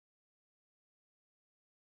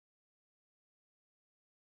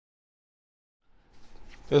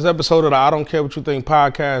This episode of the I Don't Care What You Think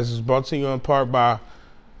podcast is brought to you in part by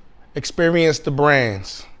Experience the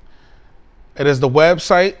Brands. It is the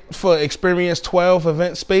website for Experience 12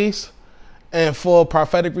 event space and for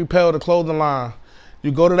Prophetic Repel, the clothing line.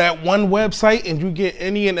 You go to that one website and you get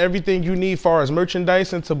any and everything you need as far as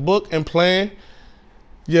merchandise and to book and plan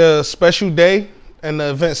your special day and the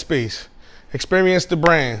event space. Experience the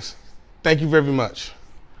Brands. Thank you very much.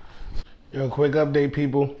 Yo, quick update,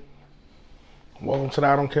 people. Welcome to the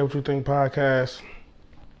I Don't Care What You Think podcast.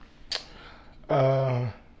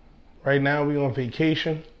 Right now we on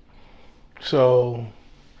vacation, so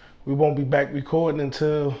we won't be back recording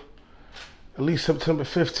until at least September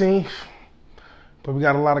 15th. But we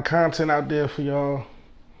got a lot of content out there for y'all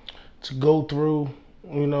to go through,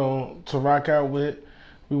 to rock out with.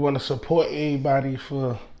 We want to support everybody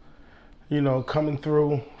for, coming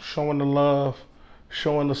through, showing the love,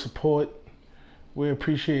 showing the support. We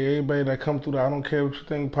appreciate everybody that come through the I Don't Care What You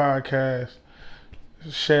Think podcast.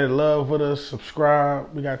 Share love with us,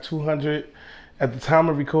 subscribe. We got 200. At the time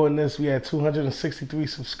of recording this, we had 263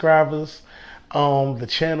 subscribers. The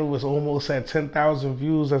channel was almost at 10,000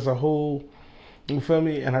 views as a whole. You feel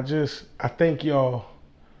me? And I thank y'all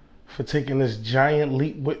for taking this giant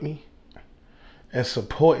leap with me and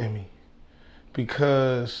supporting me.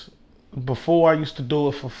 Because before I used to do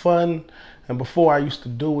it for fun, and before I used to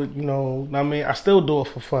do it, I still do it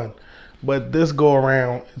for fun. But this go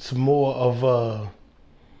around, it's more of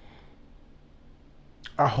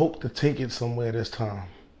I hope to take it somewhere this time.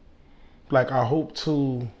 Like, I hope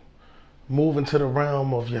to move into the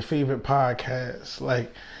realm of your favorite podcasts.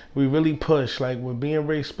 Like, we really push. Like, with being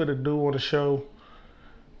Ray Spitter do on the show,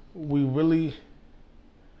 we really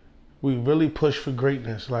push for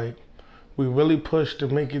greatness. Like, we really push to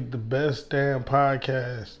make it the best damn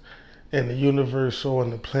podcast in the universe or on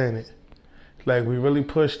the planet. Like, we really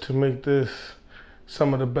push to make this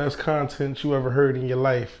some of the best content you ever heard in your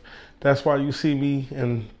life. That's why you see me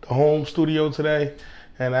in the home studio today,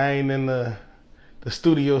 and I ain't in the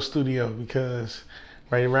studio, because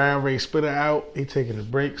right around Ray Spitter out, he taking a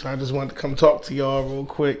break. So I just wanted to come talk to y'all real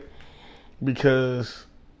quick, because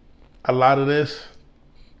a lot of this,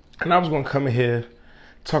 and I was going to come in here,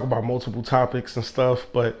 talk about multiple topics and stuff,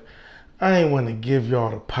 but I ain't want to give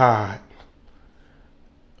y'all the pod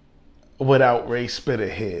without Ray Spitter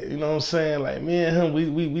here. You know what I'm saying? Like, me and him,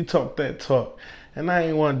 we talk that talk. And I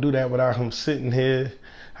ain't want to do that without him sitting here.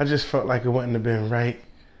 I just felt like it wouldn't have been right.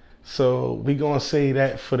 So we going to say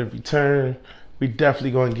that for the return. We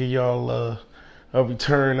definitely going to give y'all a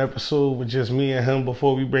return episode with just me and him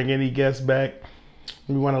before we bring any guests back.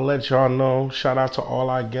 We want to let y'all know, shout out to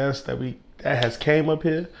all our guests that has came up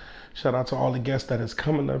here. Shout out to all the guests that is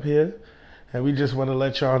coming up here. And we just want to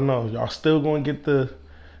let y'all know, y'all still going to get the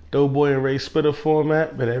Doughboy and Ray Spitter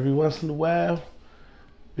format, but every once in a while,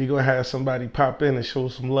 we going to have somebody pop in and show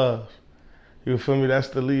some love. You feel me? That's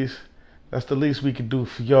the least we could do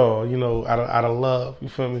for y'all, out of love. You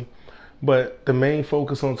feel me? But the main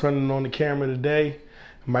focus on turning on the camera today,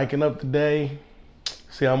 micing up today.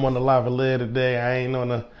 See, I'm on the lavalier today. I ain't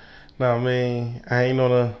on I ain't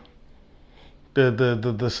on the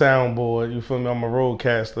soundboard. You feel me? I'm a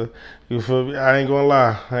roadcaster. You feel me? I ain't gonna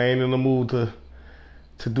lie. I ain't in the mood to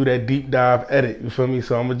do that deep dive edit. You feel me?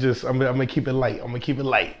 So I'm gonna keep it light.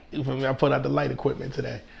 You feel me? I put out the light equipment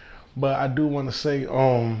today. But I do want to say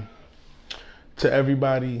to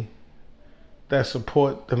everybody that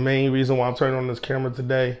support, the main reason why I'm turning on this camera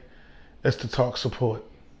today is to talk support.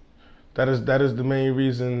 That is the main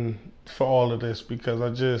reason for all of this,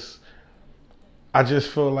 because I just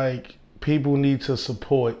feel like people need to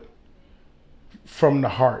support from the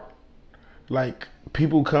heart. Like,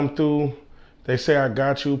 people come through, they say I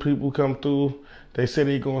got you, people come through, they say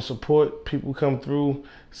they gonna support, people come through,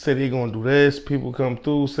 say they gonna do this, people come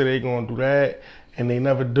through, say they gonna do that, and they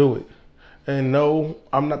never do it. And no,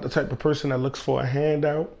 I'm not the type of person that looks for a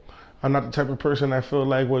handout. I'm not the type of person that feel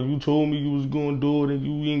like, well, you told me you was gonna do it and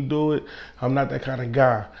you didn't do it. I'm not that kind of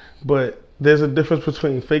guy. But there's a difference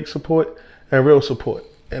between fake support and real support.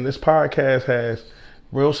 And this podcast has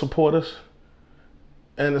real supporters,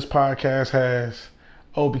 and this podcast has,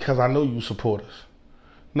 because I know you support us.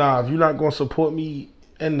 Nah, if you're not gonna support me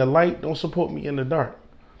in the light, don't support me in the dark.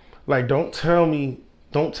 Like, don't tell me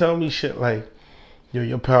shit like, yo,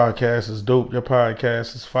 your podcast is dope, your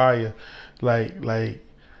podcast is fire. Like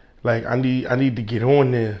I need to get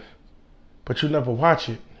on there. But you never watch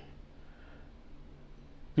it.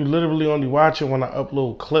 You literally only watch it when I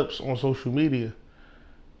upload clips on social media.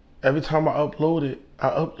 Every time I upload it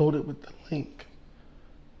with the link.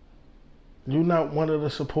 You're not one of the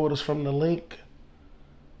supporters from the link.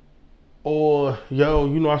 Or,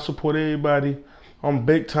 I support everybody, I'm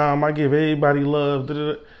big time. I give everybody love. Da,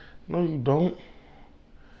 da, da. No, you don't.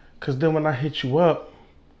 Because then when I hit you up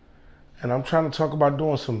and I'm trying to talk about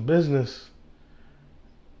doing some business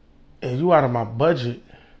and you out of my budget,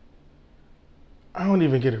 I don't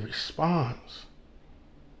even get a response.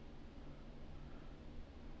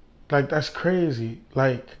 Like, that's crazy.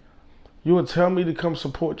 Like, you would tell me to come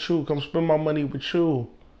support you, come spend my money with you.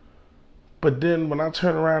 But then when I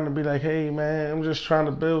turn around and be like, hey man, I'm just trying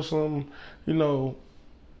to build some, you know,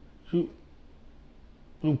 you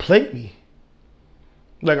you play me.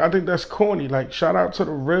 Like, I think that's corny. Like, shout out to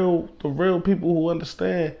the real people who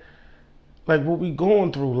understand like what we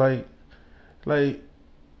going through. Like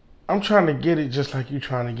I'm trying to get it just like you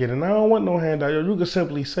trying to get it. And I don't want no handout. Yo, you can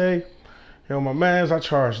simply say, yo, my mans, I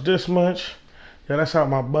charge this much. Yeah, that's out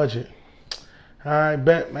my budget. All right,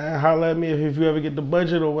 bet, man. Holler at me if you ever get the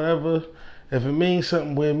budget or whatever. If it means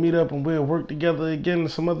something, we'll meet up and we'll work together again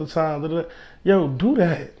some other time. Yo, do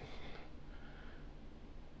that.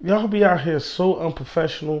 Y'all be out here so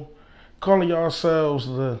unprofessional, calling yourselves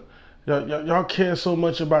y'all care so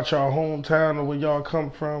much about y'all hometown or where y'all come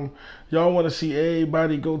from. Y'all want to see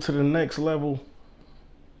everybody go to the next level.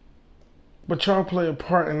 But y'all play a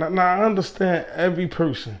part in that. Now, I understand every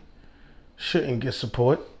person shouldn't get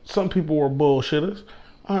support. Some people are bullshitters.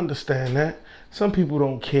 I understand that. Some people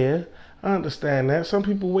don't care. I understand that. Some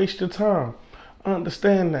people waste your time. I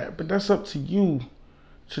understand that. But that's up to you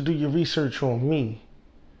to do your research on me.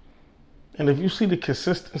 And if you see the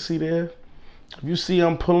consistency there, if you see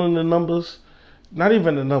I'm pulling the numbers, not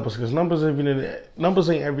even the numbers, because numbers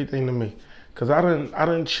ain't everything to me. Because I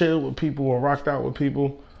didn't chill with people or rocked out with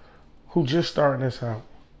people who just starting this out.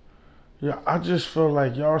 Yeah, I just feel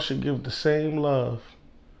like y'all should give the same love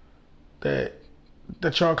that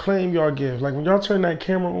y'all claim y'all give. Like when y'all turn that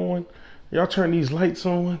camera on, y'all turn these lights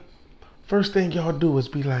on, first thing y'all do is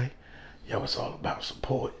be like, yo, it's all about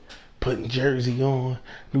support. Putting Jersey on,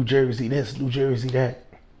 New Jersey this, New Jersey that.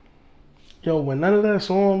 Yo, when none of that's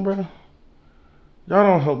on, bro, y'all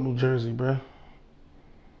don't help New Jersey, bro.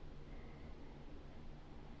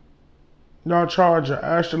 Y'all charge an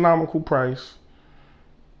astronomical price.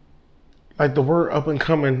 Like the word up and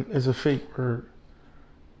coming is a fake word.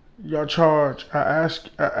 Y'all charge an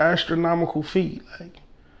astronomical fee. Like,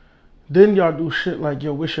 then y'all do shit like,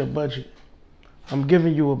 yo, what's your budget? I'm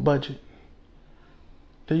giving you a budget.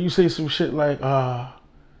 Then you say some shit like,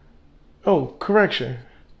 oh, correction.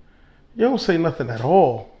 You don't say nothing at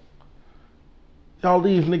all. Y'all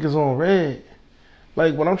leave niggas on red.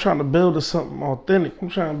 Like when I'm trying to build something authentic, I'm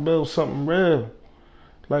trying to build something real.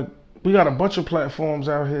 Like we got a bunch of platforms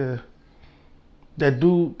out here that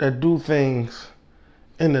do things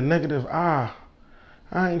in the negative eye.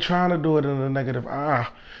 I ain't trying to do it in the negative eye.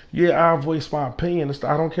 Yeah, I voice my opinion.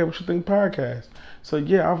 I don't care what you think podcast. So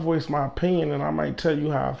yeah, I voice my opinion and I might tell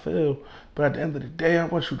you how I feel. But at the end of the day, I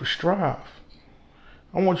want you to strive.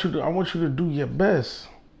 I want you to do your best.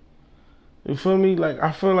 You feel me? Like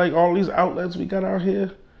I feel like all these outlets we got out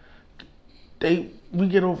here, we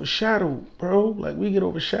get overshadowed, bro. Like we get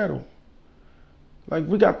overshadowed. Like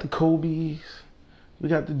we got the Kobe's, we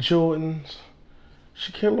got the Jordans.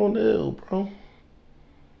 Shaquille O'Neal, bro.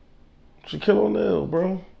 Shaquille O'Neal,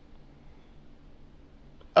 bro.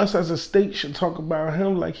 Us as a state should talk about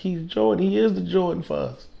him like he's Jordan. He is the Jordan for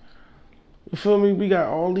us. You feel me? We got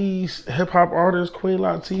all these hip hop artists, Queen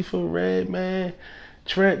Latifah, Redman,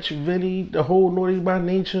 Trench, Vinny, the whole Naughty by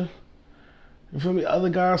Nature. You feel me? Other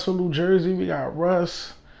guys from New Jersey, we got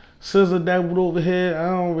Russ, SZA dabbled over here. I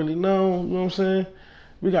don't really know. You know what I'm saying?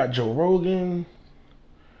 We got Joe Rogan.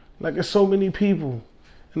 Like there's so many people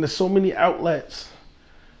and there's so many outlets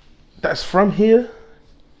that's from here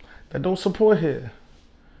that don't support here.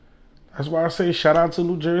 That's why I say shout out to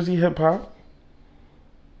New Jersey hip hop.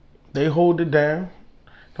 They hold it down.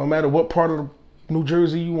 No matter what part of New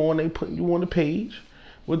Jersey you on, they put you on the page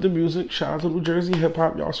with the music. Shout out to New Jersey hip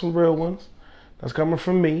hop. Y'all some real ones. That's coming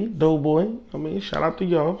from me, Doughboy. I mean, shout out to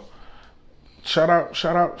y'all. Shout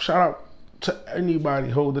out to anybody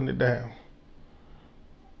holding it down.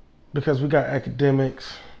 Because we got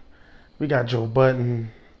academics, we got Joe Budden,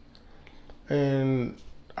 and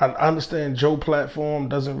I understand Joe platform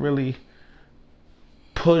doesn't really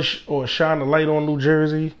push or shine a light on New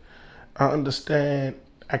Jersey. I understand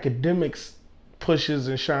academics pushes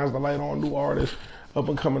and shines the light on new artists, up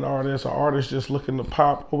and coming artists, or artists just looking to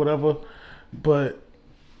pop or whatever. But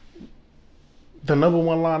the number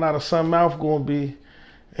one line out of some mouth gonna be,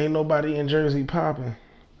 ain't nobody in Jersey popping.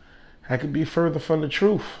 That could be further from the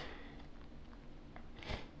truth.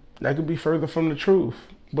 That could be further from the truth.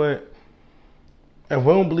 But if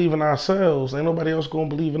we don't believe in ourselves, ain't nobody else gonna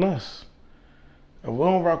believe in us. If we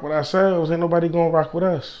don't rock with ourselves, ain't nobody gonna rock with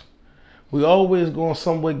us. We always gonna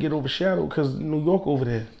somewhat get overshadowed because New York over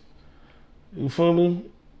there. You feel me?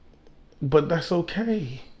 But that's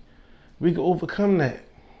okay. We can overcome that.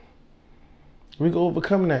 We can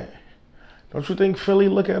overcome that. Don't you think Philly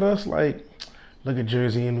look at us like, look at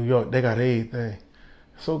Jersey and New York, they got everything.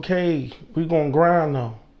 It's okay. We gonna grind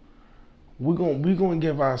though. We gonna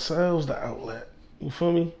give ourselves the outlet. You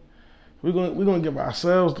feel me? We gonna give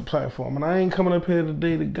ourselves the platform. And I ain't coming up here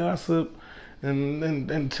today to gossip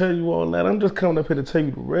and tell you all that. I'm just coming up here to tell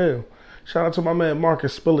you the real. Shout out to my man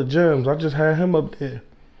Marcus Spiller Gems. I just had him up there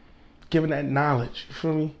giving that knowledge. You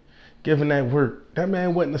feel me? Giving that work. That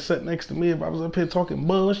man wouldn't have sat next to me if I was up here talking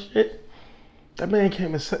bullshit. That man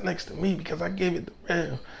came and sat next to me because I gave it the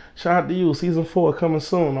real. Shout out to you. Season 4 coming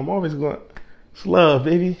soon. I'm always going. It's love,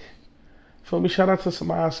 baby. Feel me? Shout out to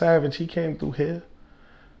Samaya Savage. He came through here.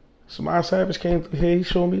 Samaya Savage came through here. He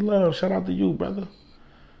showed me love. Shout out to you, brother.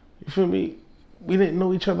 You feel me? We didn't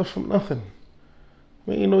know each other from nothing.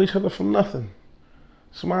 We didn't know each other from nothing.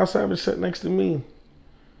 Samaya Savage sat next to me.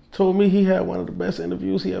 Told me he had one of the best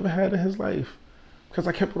interviews he ever had in his life. Because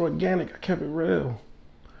I kept it organic. I kept it real.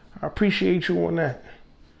 I appreciate you on that.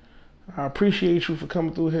 I appreciate you for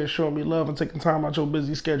coming through here, showing me love and taking time out your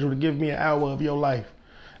busy schedule to give me an hour of your life.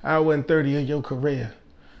 Hour and 30 of your career.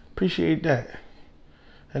 Appreciate that.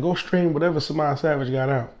 And go stream whatever Samaya Savage got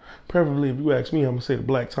out. Preferably, if you ask me, I'm going to say the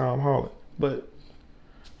Black Tom Holland. But,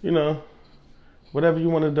 you know, whatever you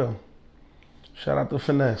want to do. Shout out to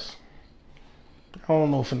Finesse. I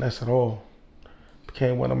don't know Finesse at all.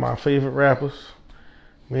 Became one of my favorite rappers.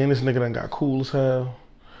 Man, this nigga done got cool as hell.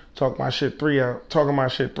 Talking my shit 3 out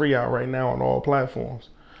right now on all platforms.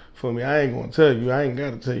 For me, I ain't gonna tell you. I ain't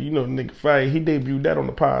gotta tell you. You know the nigga Fire, he debuted that on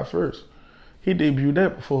the pod first. He debuted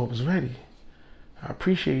that before it was ready. I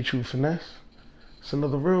appreciate you, Finesse. It's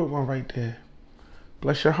another real one right there.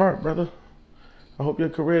 Bless your heart, brother. I hope your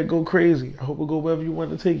career go crazy. I hope it go wherever you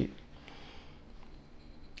want to take it.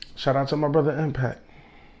 Shout out to my brother Impact.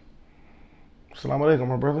 Assalamu alaikum,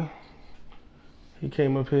 my brother. He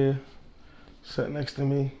came up here, sat next to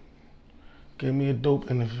me, gave me a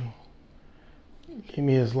dope interview. Gave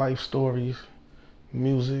me his life stories,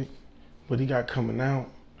 music, what he got coming out,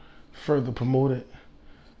 further promoted.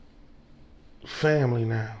 Family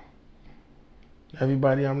now.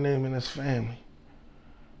 Everybody I'm naming is family.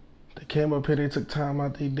 They came up here, they took time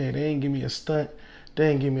out their day. They ain't give me a stunt. They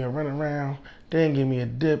ain't give me a run around. They ain't give me a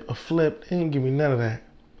dip, a flip. They ain't give me none of that.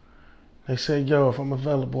 They said, yo, if I'm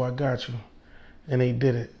available, I got you. And they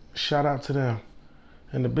did it. Shout out to them.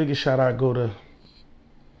 And the biggest shout out go to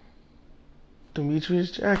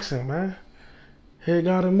Demetrius Jackson, man. He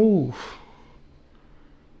gotta move.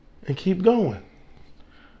 And keep going.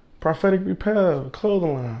 Prophetic Repair,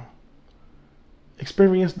 clothing line.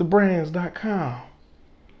 ExperienceTheBrands.com.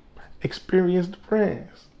 Experience the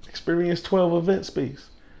Brands. Experience 12 event space.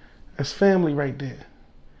 That's family right there.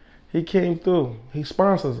 He came through. He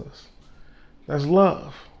sponsors us. That's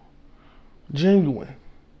love. Genuine.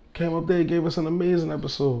 Came up there, gave us an amazing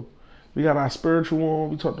episode. We got our spiritual on.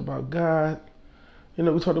 We talked about God. You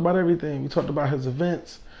know, we talked about everything. We talked about his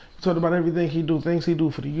events. We talked about everything he do. Things he do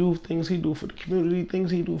for the youth. Things he do for the community.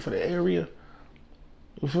 Things he do for the area.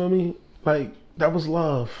 You feel me? Like, that was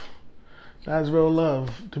love. That's real love.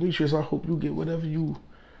 Demetrius, I hope you get whatever you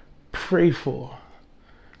pray for.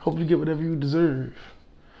 Hope you get whatever you deserve.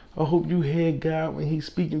 I hope you hear God when he's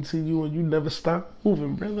speaking to you and you never stop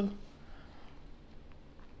moving, brother.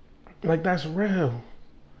 Like, that's real.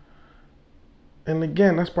 And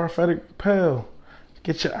again, that's Prophetic Repel.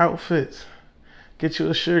 Get your outfits. Get you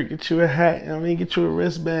a shirt. Get you a hat. Get you a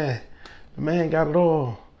wristband. The man got it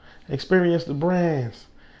all. Experience the Brands.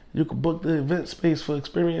 You can book the event space for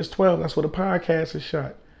Experience 12. That's where the podcast is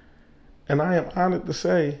shot. And I am honored to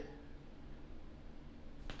say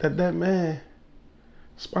that that man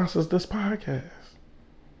sponsors this podcast.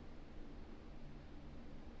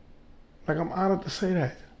 Like, I'm honored to say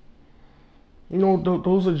that. You know,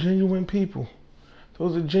 those are genuine people.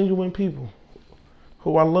 Those are genuine people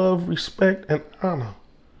who I love, respect, and honor.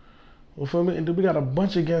 You feel me? And then we got a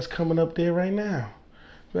bunch of guests coming up there right now.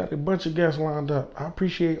 We got a bunch of guests lined up. I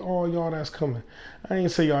appreciate all y'all that's coming. I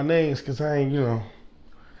ain't say y'all names because I ain't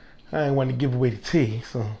want to give away the tea.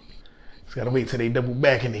 So just got to wait till they double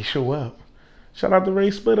back and they show up. Shout out to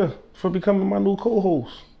Ray Spitter for becoming my new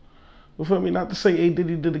co-host. You feel me? Not to say A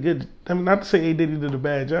Diddy did a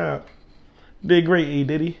bad job. Did great, A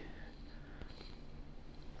Diddy.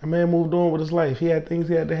 A man moved on with his life. He had things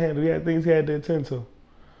he had to handle. He had things he had to attend to.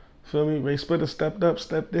 Feel me? Ray Spitter stepped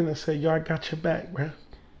in and said, yo, I got your back, bruh.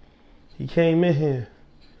 He came in here,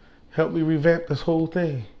 helped me revamp this whole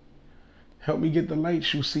thing. Help me get the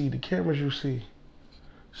lights you see, the cameras you see.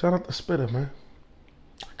 Shout out to Spitter, man.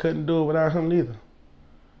 I couldn't do it without him neither.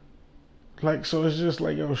 Like, so it's just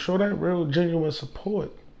like, yo, show that real genuine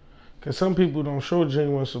support. Because some people don't show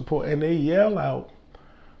genuine support and they yell out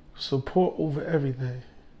support over everything.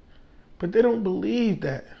 But they don't believe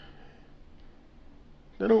that.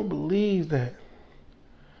 They don't believe that.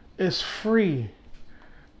 It's free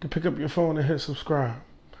to pick up your phone and hit subscribe.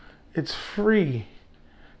 It's free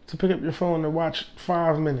to pick up your phone and watch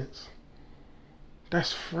 5 minutes.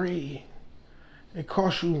 That's free. It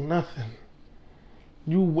costs you nothing.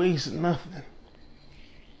 You waste nothing.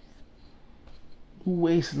 You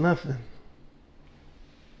waste nothing.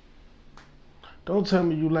 Don't tell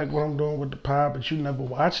me you like what I'm doing with the pod, but you never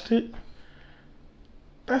watched it.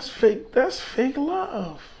 That's fake. That's fake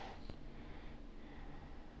love.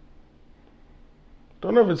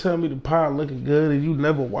 Don't ever tell me the pod looking good and you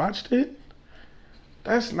never watched it.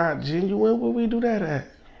 That's not genuine. Where we do that at?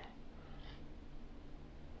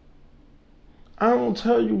 I don't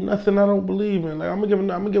tell you nothing I don't believe in. Like, I'm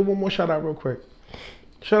gonna give one more shout out real quick.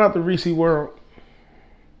 Shout out to Reese World.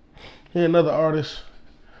 He another artist.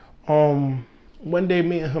 One day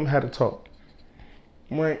me and him had a talk.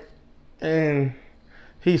 Right? And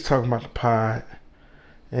he's talking about the pod.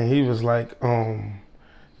 And he was like,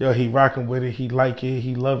 yo, he rocking with it, he like it,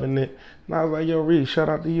 he loving it. And I was like, yo, Reese, shout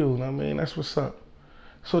out to you. You know what I mean? That's what's up.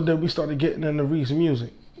 So then we started getting into Reese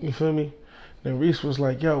music. You feel me? Then Reese was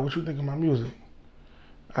like, yo, what you think of my music?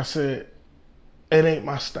 I said, it ain't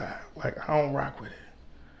my style. Like, I don't rock with it.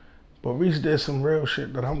 But Reese did some real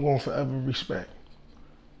shit that I'm going to forever respect.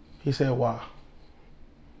 He said, why?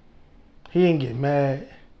 He ain't get mad.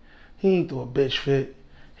 He ain't throw a bitch fit.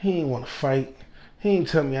 He ain't want to fight. He ain't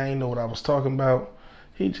tell me I ain't know what I was talking about.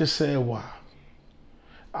 He just said, why?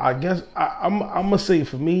 I guess I'm going to say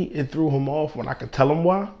for me, it threw him off when I could tell him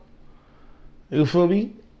why. You feel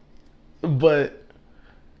me? But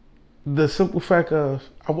the simple fact of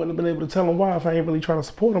I wouldn't have been able to tell him why if I ain't really trying to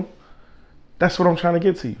support him. That's what I'm trying to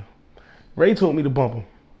get to you. Ray told me to bump him.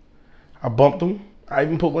 I bumped him. I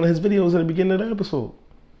even put one of his videos at the beginning of the episode.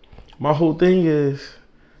 My whole thing is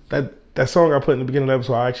that song I put in the beginning of the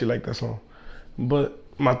episode, I actually like that song. But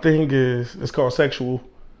my thing is, it's called Sexual.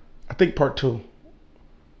 I think part 2.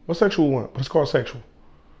 What's Sexual 1? It's called Sexual.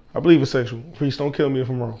 I believe it's Sexual. Please don't kill me if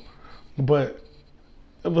I'm wrong. But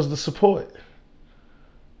it was the support.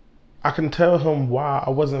 I can tell him why I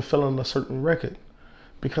wasn't feeling a certain record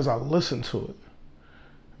because I listened to it.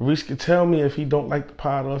 Reese could tell me if he don't like the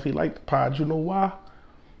pod or if he liked the pod. You know why?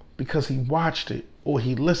 Because he watched it or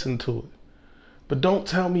he listened to it. But don't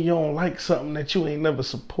tell me you don't like something that you ain't never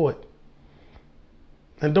support.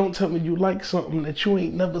 And don't tell me you like something that you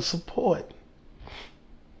ain't never support.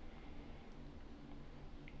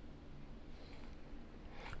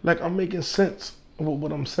 Like, I'm making sense with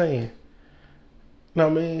what I'm saying. Know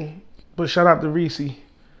what I mean? But shout out to Reese.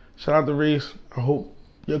 Shout out to Reese. I hope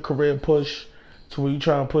your career push to where you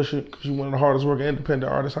try and push it because you're one of the hardest working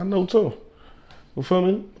independent artists I know too. You feel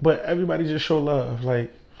me? But everybody just show love.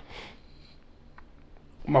 Like,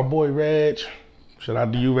 my boy Reg. Shout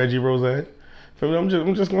out to you, Reggie Rosette. Feel me?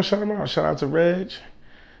 I'm just gonna shout him out. Shout out to Reg.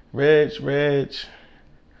 Reg.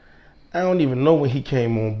 I don't even know when he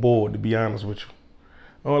came on board, to be honest with you.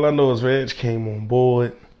 All I know is Reg came on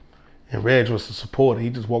board. And Reg was the supporter. He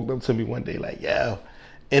just walked up to me one day like, yo,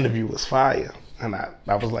 interview was fire. And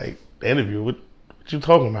I was like, interview? What you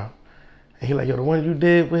talking about? And he like, yo, the one you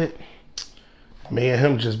did with, me and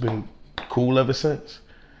him just been cool ever since.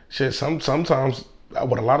 Shit, sometimes,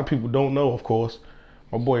 what a lot of people don't know, of course,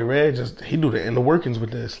 my boy Reg, he do the inner workings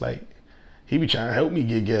with this. Like, he be trying to help me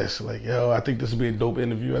get guests. Like, yo, I think this will be a dope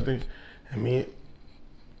interview. I think, and me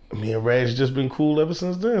and Reg just been cool ever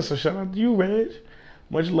since then. So shout out to you, Reg.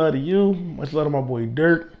 Much love to you. Much love to my boy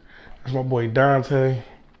Dirk. That's my boy Dante.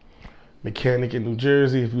 Mechanic in New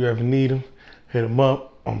Jersey. If you ever need him, hit him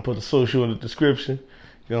up. I'm going to put a social in the description.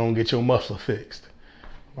 You're going to get your muffler fixed.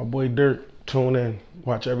 My boy Dirk, tune in.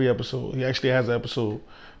 Watch every episode. He actually has an episode.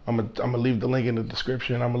 I'm going to leave the link in the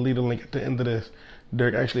description. I'm going to leave the link at the end of this.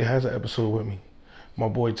 Dirk actually has an episode with me. My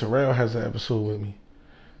boy Terrell has an episode with me.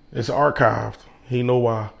 It's archived. He know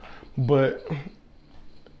why. But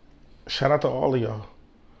shout out to all of y'all.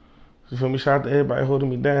 You feel me? Shout out to everybody holding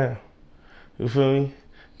me down. You feel me?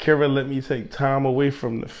 Kara let me take time away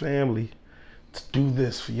from the family to do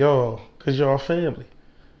this for y'all, because y'all family.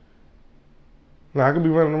 Now, I could be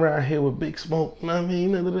running around here with Big Smoke, you know what I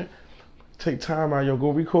mean? Take time out, y'all. Go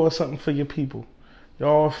record something for your people.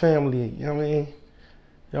 Y'all family, you know what I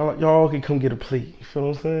mean? Y'all can come get a plate. You feel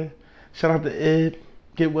what I'm saying? Shout out to Ed.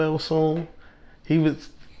 Get well soon. He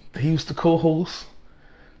used to co-host.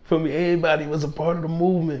 For me, everybody was a part of the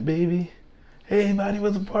movement, baby. Everybody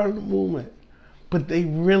was a part of the movement. But they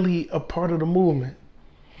really a part of the movement.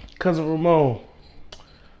 Cousin Ramon,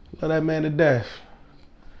 love that man to death.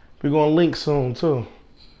 We're gonna link soon too.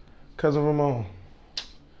 Cousin Ramon,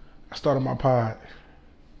 I started my pod.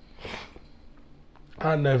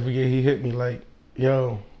 I'll never forget, he hit me like,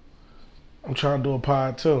 yo, I'm trying to do a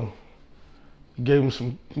pod too. Gave him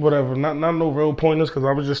some, whatever, not no real pointers because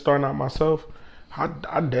I was just starting out myself.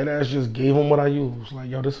 I dead ass just gave him what I use. Like,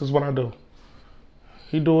 yo, this is what I do.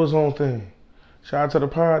 He do his own thing. Shout out to the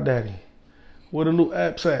Pod Daddy. Where the new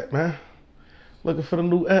apps at, man? Looking for the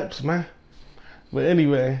new apps, man. But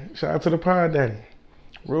anyway, shout out to the Pod Daddy.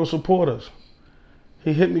 Real supporters.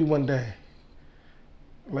 He hit me one day.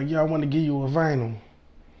 Like, yo, I want to give you a vinyl.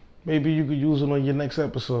 Maybe you could use it on your next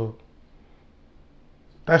episode.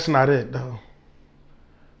 That's not it, though.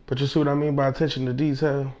 But you see what I mean by attention to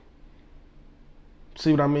detail?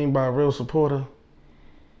 See what I mean by a real supporter?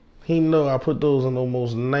 He know I put those in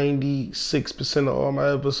almost 96% of all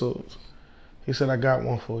my episodes. He said, I got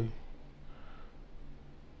one for you.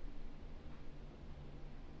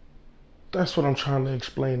 That's what I'm trying to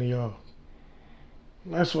explain to y'all.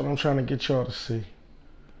 That's what I'm trying to get y'all to see.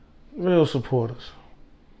 Real supporters.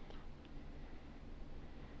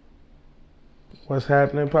 What's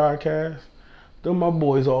Happening podcast? They're my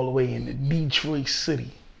boys all the way in the Detroit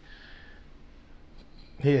City.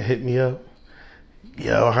 He'll hit me up.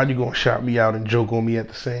 Yo, how you gonna shout me out and joke on me at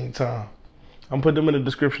the same time? I'm putting them in the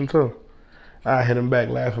description too. I hit him back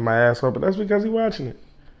laughing my ass off, but that's because he watching it.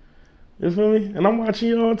 You feel me? And I'm watching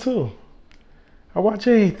y'all too. I watch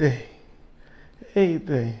everything.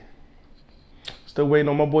 Everything. Still waiting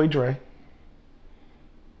on my boy Dre.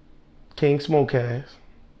 King Smokecast.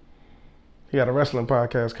 He got a wrestling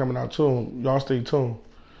podcast coming out too. Y'all stay tuned.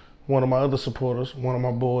 One of my other supporters, one of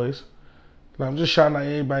my boys. And I'm just shouting out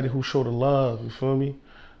everybody who showed the love, you feel me?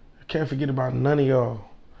 I can't forget about none of y'all.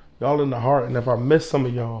 Y'all in the heart, and if I miss some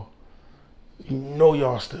of y'all, you know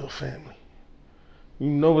y'all still family. You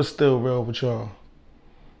know it's still real with y'all.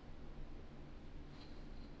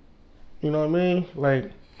 You know what I mean?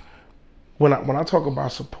 Like, when I talk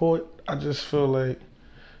about support, I just feel like,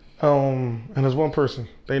 and there's one person,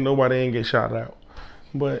 they know why they ain't get shouted out.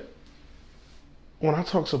 But when I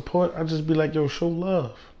talk support, I just be like, yo, show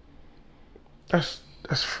love. That's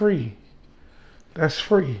free. That's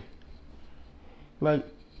free. Like,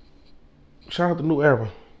 shout out to New Era.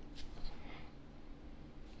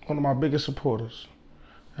 One of my biggest supporters.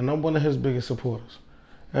 And I'm one of his biggest supporters.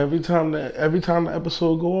 Every time the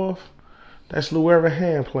episode go off, that's New Era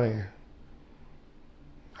hand playing.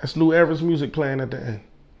 That's New Era's music playing at the end.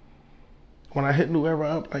 When I hit New Era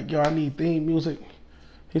up, like, yo, I need theme music.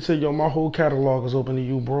 He said, yo, my whole catalog is open to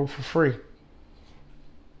you, bro, for free.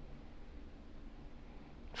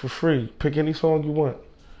 For free. Pick any song you want.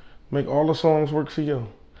 Make all the songs work for you.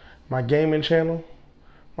 My gaming channel,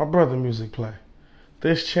 my brother music play.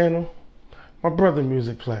 This channel, my brother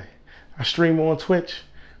music play. I stream on Twitch,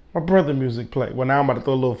 my brother music play. Well, now I'm about to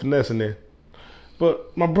throw a little finesse in there.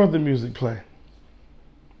 But my brother music play.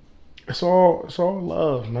 It's all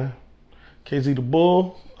love, man. KZ the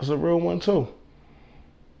Bull is a real one too.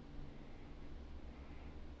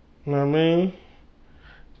 You know what I mean?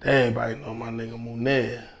 Everybody know my nigga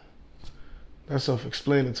Monet. That's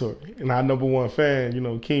self-explanatory. And our number one fan, you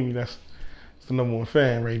know, Kimi, that's the number one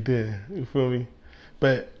fan right there. You feel me?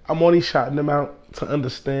 But I'm only shouting them out to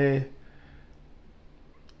understand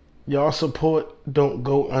y'all support don't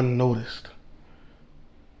go unnoticed.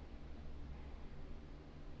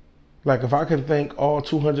 Like, if I can thank all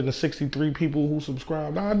 263 people who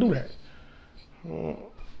subscribed, I'll do that.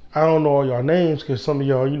 I don't know all y'all names because some of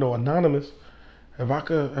y'all, you know, anonymous. If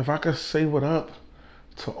I could say what up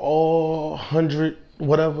to all 100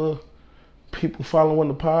 whatever people following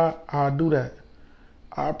the pod, I'll do that.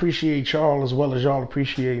 I appreciate y'all as well as y'all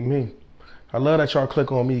appreciate me. I love that y'all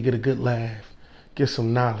click on me to get a good laugh, get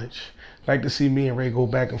some knowledge. Like to see me and Ray go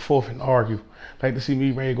back and forth and argue. Like to see me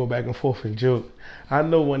and Ray go back and forth and joke. I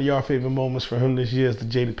know one of y'all favorite moments for him this year is the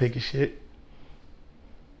Jada Pinkett shit.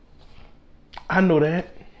 I know that.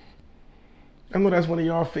 I know that's one of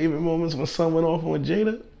y'all favorite moments when son went off on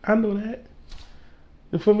Jada. I know that.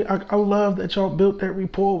 You feel me? I love that y'all built that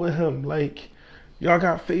rapport with him. Like, y'all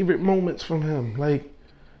got favorite moments from him. Like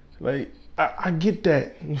I get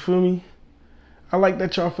that. You feel me? I like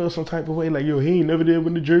that y'all feel some type of way. Like, yo, he ain't never there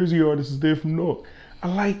when the Jersey artist is there from North.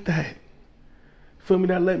 I like that. Feel me?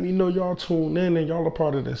 That let me know y'all tuned in and y'all are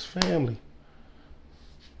part of this family.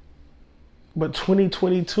 But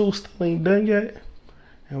 2022 still ain't done yet.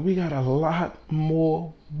 And we got a lot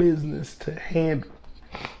more business to handle.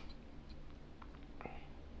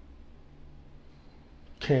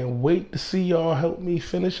 Can't wait to see y'all help me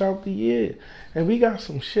finish out the year. And we got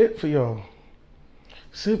some shit for y'all.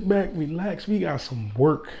 Sit back, relax. We got some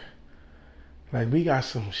work. Like, we got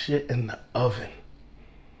some shit in the oven.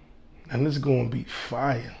 And it's going to be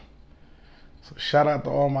fire. So shout out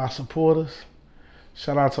to all my supporters.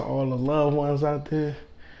 Shout out to all the loved ones out there.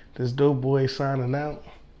 This dope boy signing out.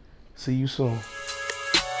 See you soon.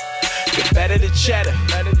 The better the cheddar,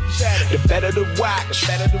 the better the watch.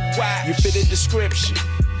 You fit the description.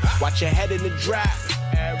 Watch your head in the drop.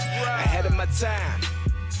 Ahead of my time.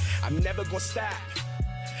 I'm never gonna stop.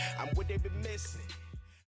 I'm what they've been missing.